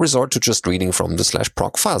 resort to just reading from the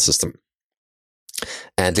 /proc file system.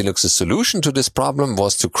 And Linux's solution to this problem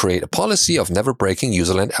was to create a policy of never breaking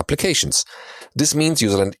userland applications. This means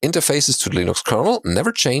userland interfaces to the Linux kernel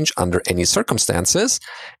never change under any circumstances,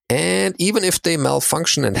 and even if they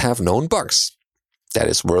malfunction and have known bugs. That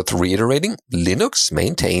is worth reiterating, Linux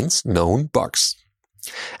maintains known bugs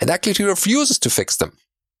and actively refuses to fix them.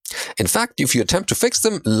 In fact, if you attempt to fix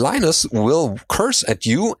them, Linus will curse at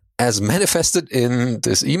you as manifested in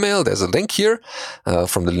this email. There's a link here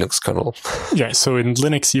from the Linux kernel. Yeah, so in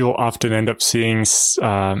Linux, you'll often end up seeing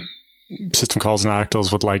system calls and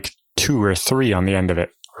ioctls with like 2 or 3 on the end of it,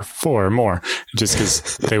 or 4 or more, just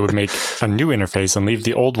because they would make a new interface and leave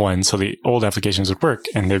the old one so the old applications would work,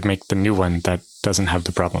 and they'd make the new one that doesn't have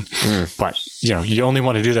the problem. But, you only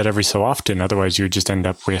want to do that every so often. Otherwise, you just end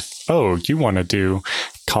up with, you want to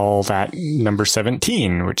call that number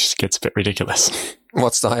 17, which gets a bit ridiculous.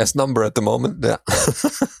 What's the highest number at the moment? Yeah.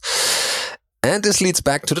 And this leads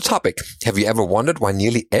back to the topic. Have you ever wondered why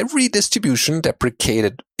nearly every distribution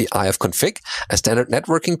deprecated ifconfig, a standard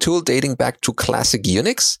networking tool dating back to classic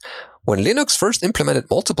Unix? When Linux first implemented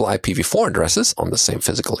multiple IPv4 addresses on the same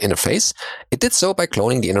physical interface, it did so by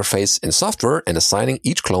cloning the interface in software and assigning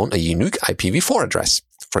each clone a unique IPv4 address.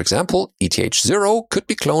 For example, ETH0 could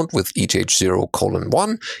be cloned with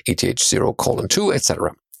ETH0:1, ETH0:2,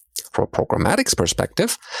 etc. From a programmatics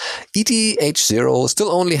perspective, ETH0 still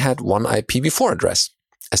only had one IPv4 address.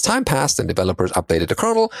 As time passed and developers updated the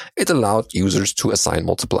kernel, it allowed users to assign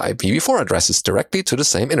multiple IPv4 addresses directly to the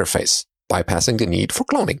same interface, bypassing the need for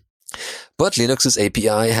cloning. But Linux's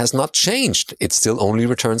API has not changed. It still only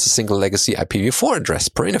returns a single legacy IPv4 address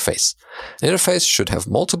per interface. An interface should have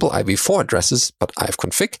multiple IPv4 addresses, but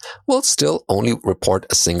ifconfig will still only report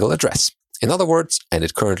a single address. In other words, and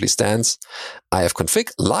it currently stands,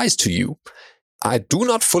 ifconfig lies to you. I do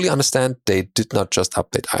not fully understand they did not just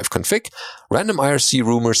update ifconfig. Random IRC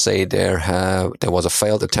rumors say there was a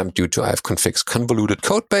failed attempt due to ifconfig's convoluted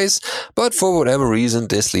codebase, but for whatever reason,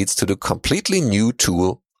 this leads to the completely new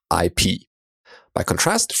tool IP. By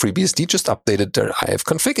contrast, FreeBSD just updated their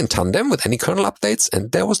ifconfig in tandem with any kernel updates,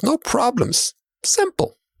 and there was no problems.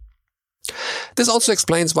 Simple. This also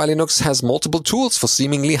explains why Linux has multiple tools for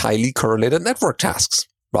seemingly highly correlated network tasks.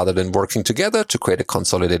 Rather than working together to create a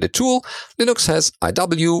consolidated tool, Linux has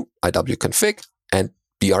IW, IWconfig, and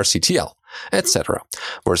BRCTL, etc.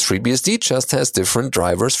 Whereas FreeBSD just has different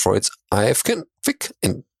drivers for its ifconfig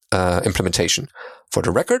implementation. For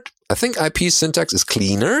the record, I think IP syntax is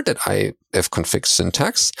cleaner than ifconfig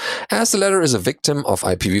syntax, as the latter is a victim of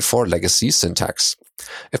IPv4 legacy syntax.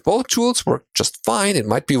 If both tools work just fine, it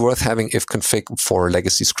might be worth having ifconfig for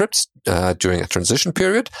legacy scripts during a transition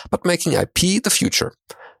period, but making IP the future.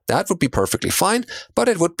 That would be perfectly fine, but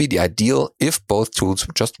it would be the ideal if both tools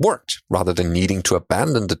just worked, rather than needing to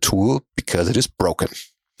abandon the tool because it is broken.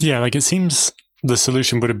 Yeah, like it seems the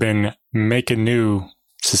solution would have been make a new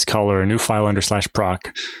syscall or a new file /proc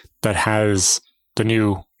that has the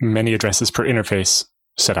new many addresses per interface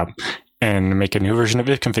set up, and make a new version of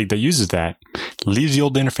ifconfig that uses that, leaves the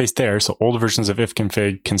old interface there, so old versions of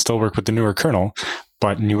ifconfig can still work with the newer kernel,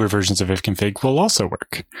 but newer versions of ifconfig will also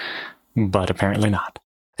work. But apparently not.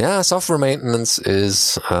 Yeah, software maintenance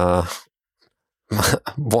is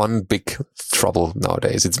one big trouble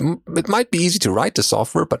nowadays. It might be easy to write the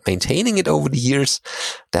software, but maintaining it over the years,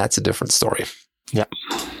 that's a different story. Yeah.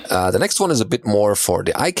 The next one is a bit more for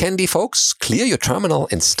the eye candy folks. Clear your terminal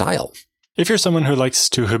in style. If you're someone who likes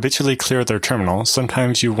to habitually clear their terminal,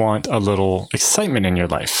 sometimes you want a little excitement in your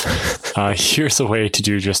life. Here's a way to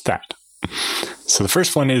do just that. So the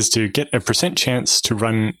first one is to get a % chance to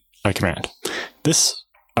run a command. This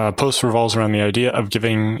post revolves around the idea of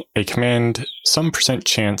giving a command some %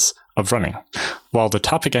 chance of running. While the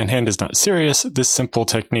topic at hand is not serious, this simple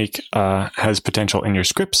technique has potential in your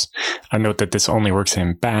scripts. Note that this only works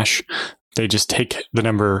in Bash. They just take the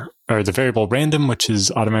number or the variable random, which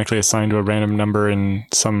is automatically assigned to a random number in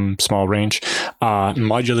some small range,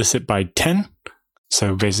 modulus it by 10.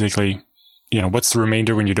 So basically, what's the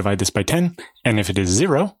remainder when you divide this by 10? And if it is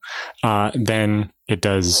 0, then it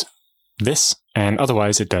does this, and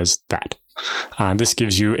otherwise it does that. This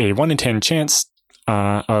gives you a 1 in 10 chance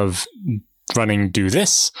of running do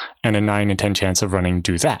this, and a 9 in 10 chance of running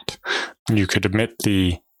do that. You could omit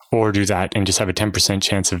the or do that and just have a 10%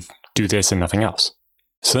 chance of do this and nothing else.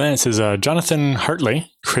 So then it says, Jonathan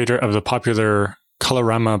Hartley, creator of the popular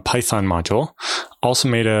Colorama Python module, also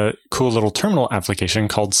made a cool little terminal application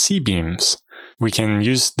called CBeams. We can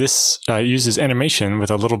use this, uses animation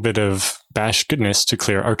with a little bit of bash goodness to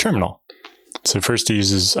clear our terminal. So first he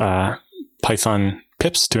uses Python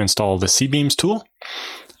pips to install the CBeams tool.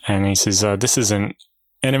 And he says, this is an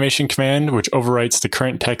animation command which overwrites the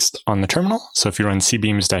current text on the terminal. So if you run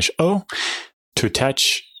cbeams-o, to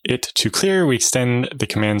attach it to clear, we extend the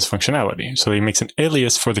command's functionality. So he makes an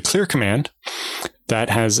alias for the clear command that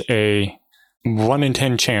has a 1 in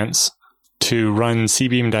 10 chance to run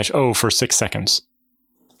cbeam-o for 6 seconds.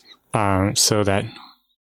 So that,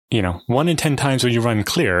 1 in 10 times when you run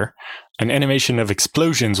clear, an animation of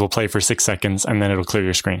explosions will play for 6 seconds and then it'll clear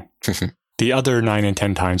your screen. The other 9 in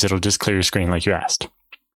 10 times, it'll just clear your screen like you asked.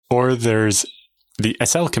 Or there's the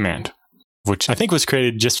SL command, which I think was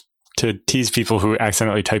created just to tease people who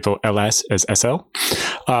accidentally typo ls as SL.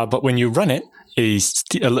 But when you run it,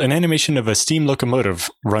 an animation of a steam locomotive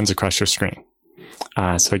runs across your screen.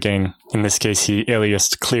 So again, in this case, he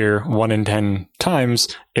aliased clear 1 in 10 times.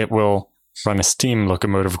 It will run a steam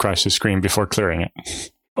locomotive across your screen before clearing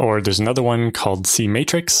it. Or there's another one called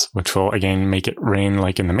CMatrix, which will, again, make it rain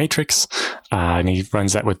like in the Matrix. And he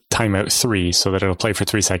runs that with timeout 3 so that it'll play for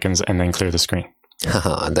 3 seconds and then clear the screen.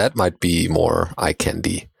 That might be more eye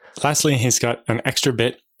candy. Lastly, he's got an extra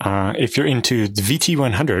bit. If you're into the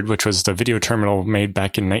VT100, which was the video terminal made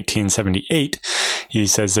back in 1978, he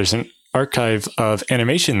says there's an archive of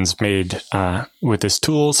animations made with this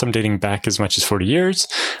tool, some dating back as much as 40 years.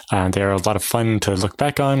 They are a lot of fun to look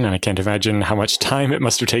back on, and I can't imagine how much time it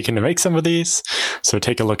must have taken to make some of these. So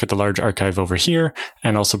take a look at the large archive over here,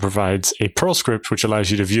 and also provides a Perl script which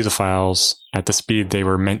allows you to view the files at the speed they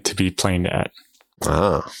were meant to be played at.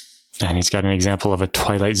 And he's got an example of a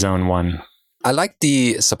Twilight Zone one. I like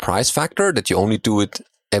the surprise factor that you only do it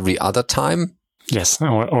every other time Yes,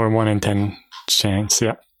 or 1 in 10 chance,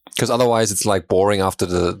 yeah. Because otherwise it's like boring after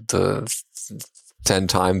the 10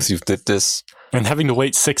 times you've did this. And having to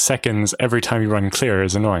wait 6 seconds every time you run clear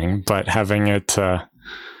is annoying, but having it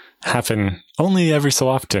happen only every so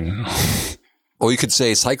often. Or you could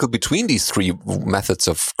say cycle between these 3 methods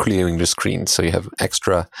of clearing the screen, so you have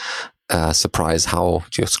extra surprise how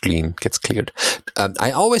your screen gets cleared.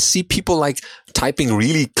 I always see people like typing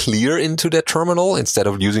really clear into their terminal instead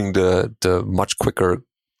of using the much quicker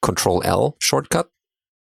Control L shortcut.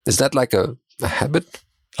 Is that like a habit?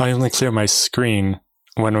 I only clear my screen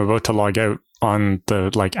when I'm about to log out on the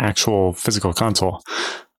like actual physical console.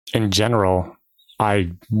 In general,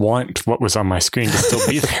 I want what was on my screen to still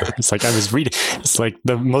be there. It's like I was reading. It's like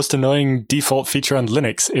the most annoying default feature on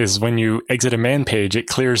Linux is when you exit a man page, it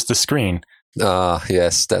clears the screen.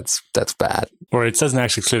 Yes, that's bad. Or it doesn't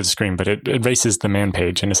actually clear the screen, but it erases the man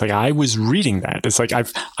page. And it's like, I was reading that. It's like,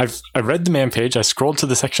 I read the man page, I scrolled to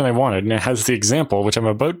the section I wanted, and it has the example, which I'm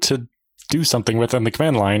about to do something with on the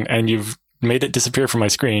command line, and you've made it disappear from my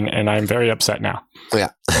screen, and I'm very upset now. Yeah.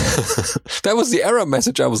 That was the error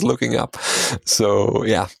message I was looking up. So,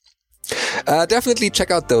 yeah. Definitely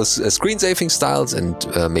check out those screen saving styles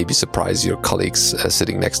and maybe surprise your colleagues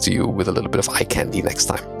sitting next to you with a little bit of eye candy next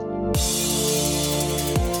time.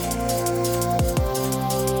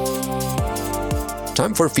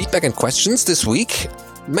 Time for feedback and questions this week.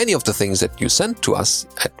 Many of the things that you send to us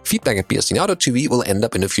at feedback@bsdnow.tv will end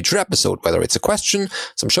up in a future episode, whether it's a question,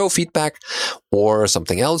 some show feedback, or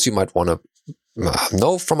something else you might want to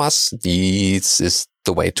know from us. This is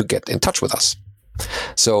the way to get in touch with us.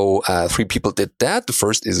 So 3 people did that. The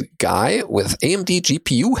first is Guy with AMD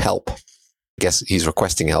GPU help. I guess he's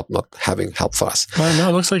requesting help, not having help for us. No,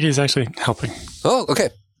 it looks like he's actually helping. Oh,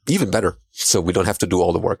 okay. Even better. So we don't have to do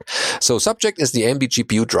all the work. So subject is the AMD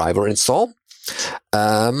GPU driver install.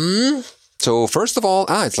 So first of all,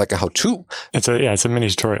 it's like a how-to. It's a mini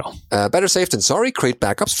tutorial. Better safe than sorry. Create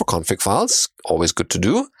backups for config files. Always good to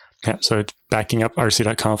do. Yeah, so it's backing up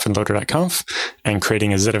rc.conf and loader.conf and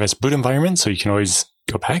creating a ZFS boot environment so you can always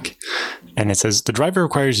go back. And it says the driver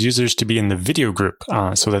requires users to be in the video group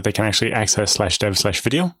so that they can actually access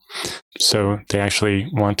 /dev/video. So they actually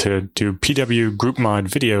want to do pw group mod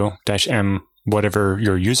video -m whatever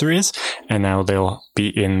your user is, and now they'll be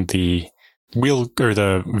in the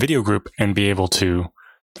the video group and be able to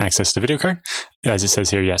access the video card. As it says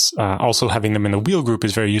here, yes. Also having them in the wheel group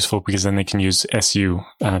is very useful because then they can use SU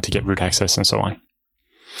to get root access and so on.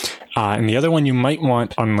 And the other one you might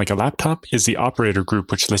want on like a laptop is the operator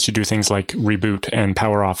group, which lets you do things like reboot and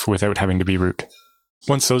power off without having to be root.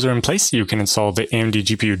 Once those are in place, you can install the AMD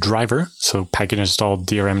GPU driver. So package install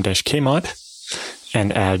drm-kmod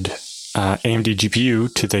and add AMD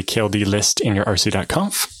GPU to the KLD list in your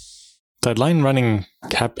rc.conf. The line running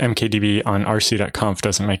cap mkdb on rc.conf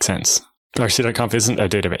doesn't make sense. rc.conf isn't a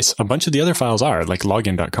database. A bunch of the other files are, like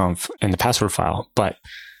login.conf and the password file, but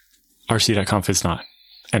rc.conf is not.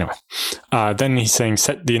 Anyway, then he's saying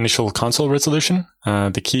set the initial console resolution.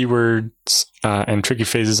 The keywords and tricky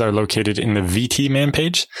phases are located in the VT man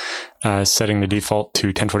page. Setting the default to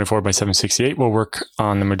 1024 by 768 will work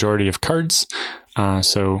on the majority of cards.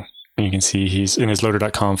 So you can see he's in his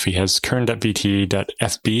loader.conf. He has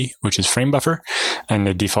kern.vt.fb, which is frame buffer, and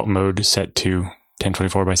the default mode set to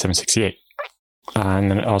 1024 by 768. And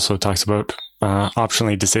then it also talks about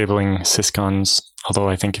optionally disabling syscons, although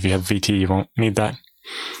I think if you have VT, you won't need that.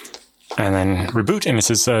 And then reboot, and it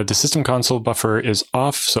says the system console buffer is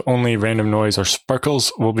off, so only random noise or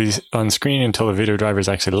sparkles will be on screen until the video driver is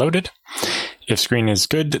actually loaded. If screen is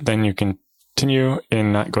good, then you can continue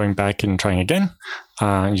in not going back and trying again.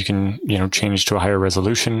 You can, change to a higher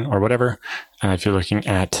resolution or whatever. If you're looking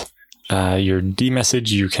at your D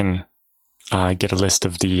message, you can get a list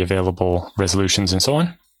of the available resolutions and so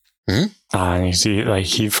on. Mm-hmm. And you see, like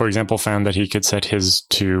he, for example, found that he could set his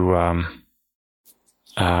to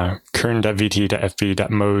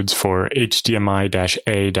kern.vt.fb.modes for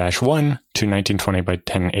HDMI-A-1 to 1920 by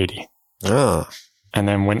 1080. Ah. And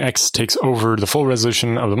then when X takes over, the full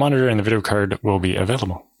resolution of the monitor and the video card will be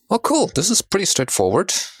available. Oh, cool. This is pretty straightforward.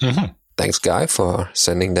 Mm-hmm. Thanks, Guy, for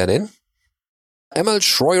sending that in. ML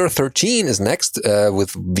Schroyer 13 is next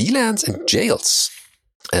with VLANs and jails.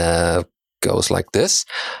 Goes like this.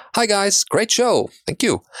 Hi guys, great show. Thank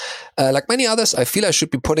you. Like many others, I feel I should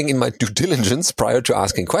be putting in my due diligence prior to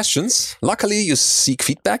asking questions. Luckily, you seek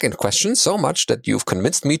feedback and questions so much that you've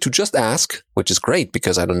convinced me to just ask, which is great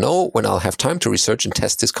because I don't know when I'll have time to research and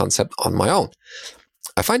test this concept on my own.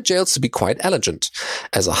 I find jails to be quite elegant.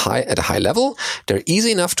 At a high level, they're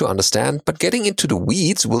easy enough to understand, but getting into the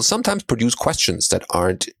weeds will sometimes produce questions that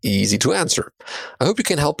aren't easy to answer. I hope you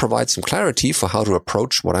can help provide some clarity for how to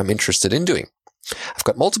approach what I'm interested in doing. I've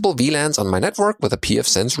got multiple VLANs on my network with a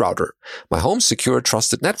pfSense router. My home secure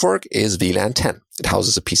trusted network is VLAN 10. It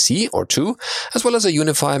houses a PC or two, as well as a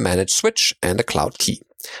UniFi managed switch and a cloud key.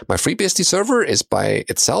 My FreeBSD server is by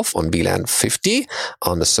itself on VLAN 50.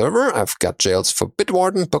 On the server, I've got jails for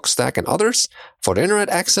Bitwarden, Bookstack, and others. For the internet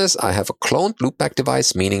access, I have a cloned loopback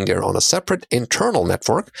device, meaning they're on a separate internal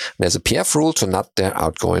network. There's a PF rule to nut their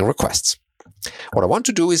outgoing requests. What I want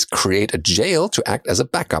to do is create a jail to act as a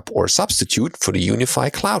backup or substitute for the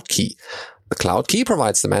UniFi cloud key. The cloud key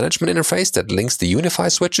provides the management interface that links the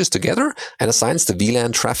UniFi switches together and assigns the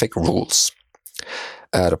VLAN traffic rules.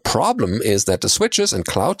 The problem is that the switches and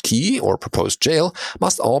cloud key or proposed jail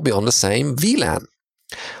must all be on the same VLAN.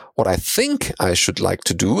 What I think I should like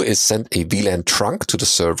to do is send a VLAN trunk to the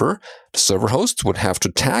server. The server host would have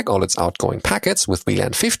to tag all its outgoing packets with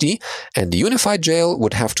VLAN 50, and the UniFi jail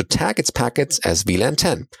would have to tag its packets as VLAN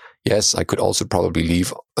 10. Yes, I could also probably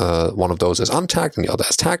leave one of those as untagged and the other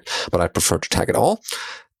as tagged, but I prefer to tag it all.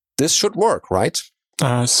 This should work, right?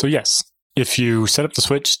 So yes, if you set up the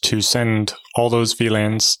switch to send all those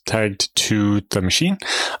VLANs tagged to the machine,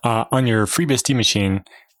 on your FreeBSD machine,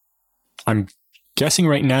 I'm guessing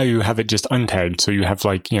right now you have it just untagged. So you have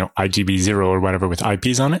IGB0 or whatever with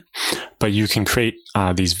IPs on it, but you can create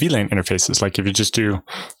these VLAN interfaces. Like if you just do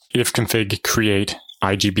ifconfig create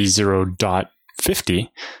IGB0.50,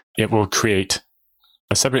 it will create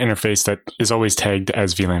a separate interface that is always tagged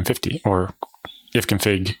as VLAN 50, or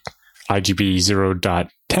ifconfig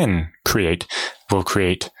IGB0.10 create will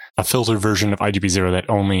create a filtered version of IGB0 that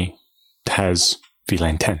only has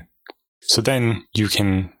VLAN 10. So then you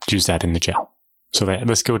can use that in the jail. So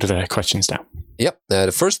let's go to the questions now. Yep.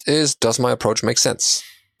 The first is, does my approach make sense?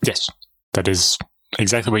 Yes, that is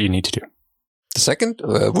exactly what you need to do. The second,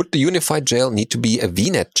 would the UniFi jail need to be a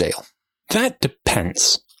VNet jail? That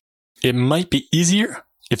depends. It might be easier.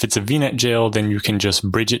 If it's a VNet jail, then you can just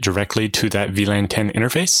bridge it directly to that VLAN 10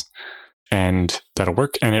 interface, and that'll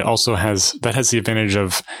work. And it also has the advantage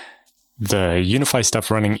of the UniFi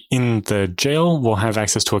stuff running in the jail will have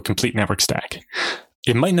access to a complete network stack.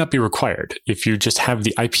 It might not be required. If you just have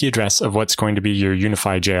the IP address of what's going to be your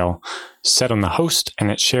UniFi jail set on the host and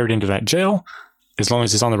it's shared into that jail, as long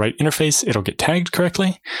as it's on the right interface, it'll get tagged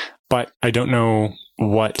correctly. But I don't know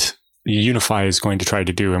what UniFi is going to try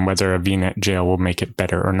to do and whether a VNet jail will make it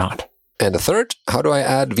better or not. And the third, how do I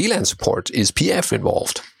add VLAN support? Is PF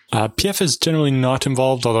involved? PF is generally not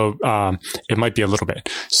involved, although it might be a little bit.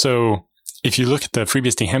 So if you look at the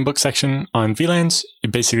FreeBSD handbook section on VLANs,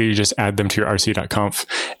 basically you just add them to your rc.conf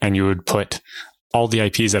and you would put all the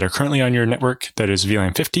IPs that are currently on your network, that is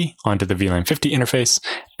VLAN 50, onto the VLAN 50 interface,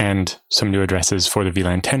 and some new addresses for the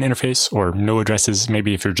VLAN 10 interface, or no addresses,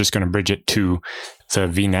 maybe if you're just going to bridge it to the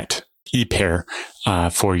VNet ePair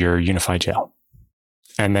for your UniFi jail.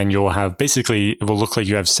 And then you'll have, basically, it will look like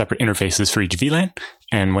you have separate interfaces for each VLAN,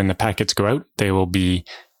 and when the packets go out, they will be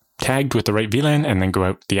tagged with the right VLAN and then go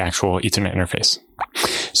out the actual Ethernet interface.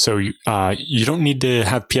 So you don't need to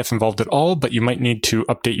have PF involved at all, but you might need to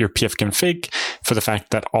update your PF config for the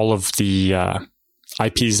fact that all of the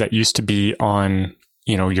IPs that used to be on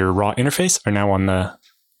your raw interface are now on the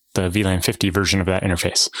VLAN 50 version of that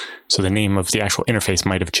interface. So the name of the actual interface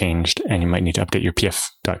might have changed, and you might need to update your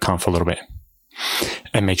pf.conf a little bit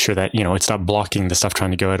and make sure that it's not blocking the stuff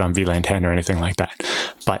trying to go out on VLAN 10 or anything like that.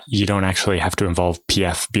 But you don't actually have to involve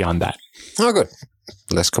PF beyond that. Oh, good.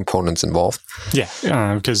 Less components involved.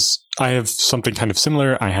 Yeah, because I have something kind of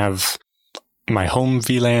similar. I have my home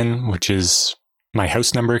VLAN, which is my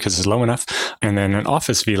house number because it's low enough, and then an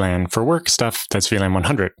office VLAN for work stuff, that's VLAN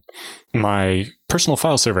 100. My personal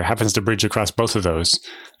file server happens to bridge across both of those.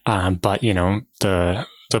 But, the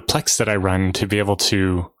Plex that I run to be able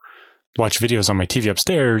to watch videos on my TV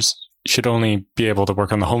upstairs should only be able to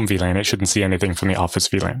work on the home VLAN. It shouldn't see anything from the office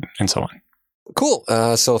VLAN, and so on. Cool.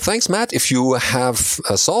 So thanks, Matt. If you have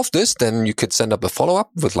solved this, then you could send up a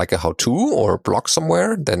follow-up with like a how-to or blog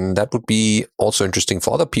somewhere. Then that would be also interesting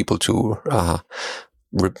for other people to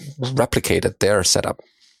replicate at their setup.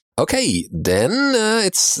 Okay, then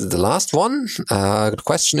it's the last one. The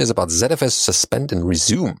question is about ZFS suspend and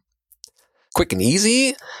resume. Quick and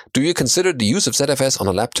easy. Do you consider the use of ZFS on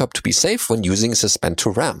a laptop to be safe when using suspend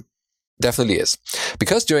to RAM? Definitely is.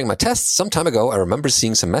 Because during my tests some time ago, I remember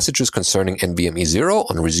seeing some messages concerning NVMe 0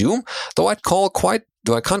 on resume, though I can't quite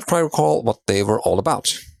recall what they were all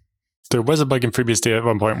about. There was a bug in FreeBSD at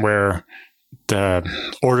one point where the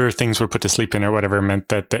order things were put to sleep in or whatever meant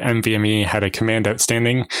that the NVMe had a command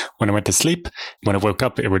outstanding when it went to sleep. When it woke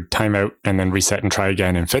up, it would time out and then reset and try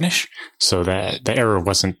again and finish. So that the error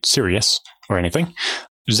wasn't serious or anything.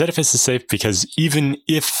 ZFS is safe because even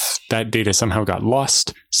if that data somehow got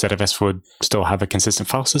lost, ZFS would still have a consistent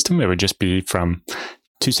file system. It would just be from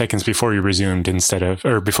 2 seconds before you resumed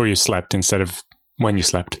before you slept instead of when you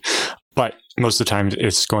slept. But most of the time,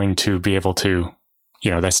 it's going to be able to,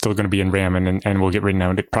 that's still going to be in RAM and will get written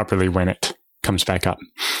out properly when it comes back up.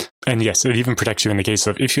 And yes, it even protects you in the case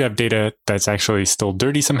of if you have data that's actually still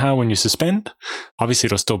dirty somehow when you suspend, obviously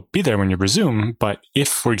it'll still be there when you resume. But if,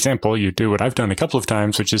 for example, you do what I've done a couple of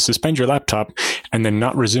times, which is suspend your laptop and then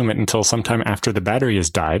not resume it until sometime after the battery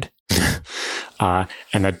has died, and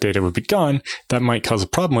that data would be gone, that might cause a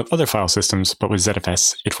problem with other file systems. But with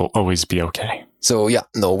ZFS, it will always be okay. So yeah,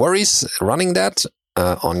 no worries running that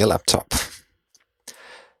on your laptop.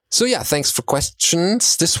 So yeah, thanks for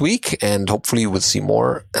questions this week, and hopefully we'll see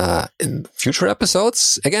more in future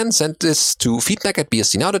episodes. Again, send this to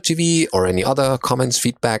feedback@bsdnow.tv or any other comments,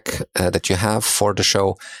 feedback that you have for the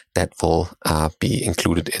show that will be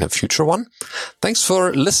included in a future one. Thanks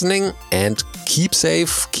for listening, and keep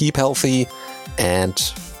safe, keep healthy, and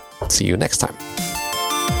see you next time.